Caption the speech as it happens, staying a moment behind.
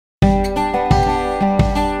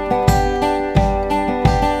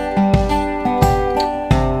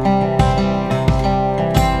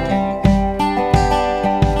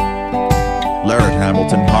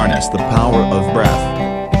the power of breath.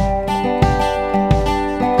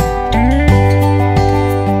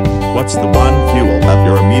 What's the one fuel at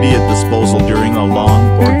your immediate disposal during a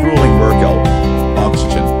long or grueling workout?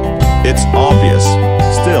 Oxygen. It's obvious.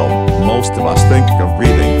 Still, most of us think of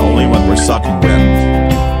breathing only when we're sucking wind.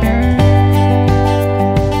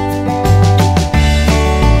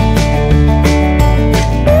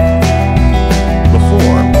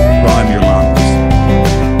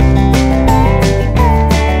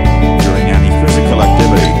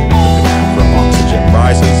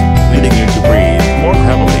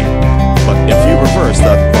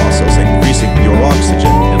 That process, increasing your oxygen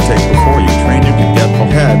intake before you train, you can get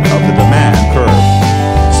ahead of the demand curve.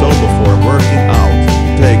 So before working out,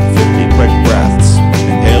 take 50 quick breaths,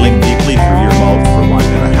 inhaling deeply through your mouth for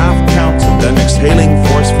 1.5 counts and then exhaling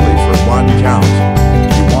forcefully for 1 count.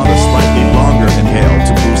 You want a slightly longer inhale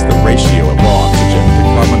to boost the ratio of oxygen to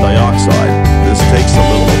carbon dioxide. This takes a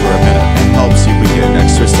little over a minute and helps you begin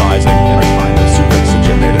exercising in a kind of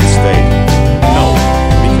super-oxygenated state. Note,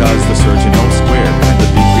 because the surgeon knows squared and the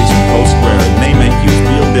decrease in co-squared may make you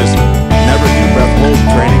feel dizzy, never do breath hold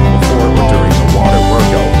training before or during the water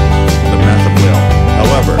workout. The method will,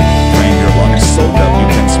 however, train your lungs so that you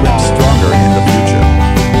can swim stronger in the future.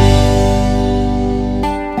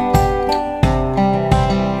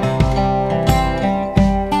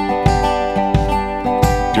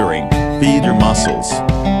 During, feed your muscles.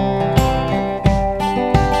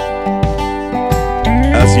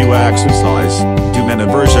 As you exercise, do many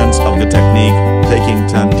versions of the technique, taking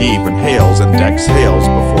 10 deep inhales and exhales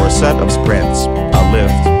before a set of sprints, a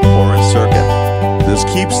lift, or a circuit. This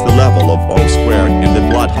keeps the level of O squared in the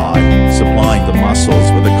blood high, supplying the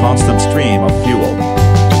muscles with a constant stream of fuel.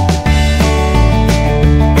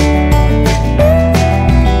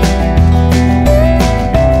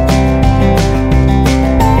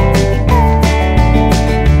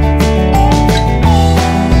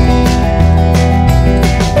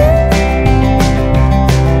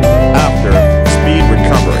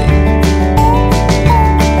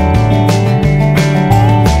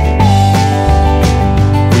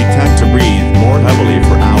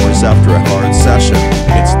 After a hard session.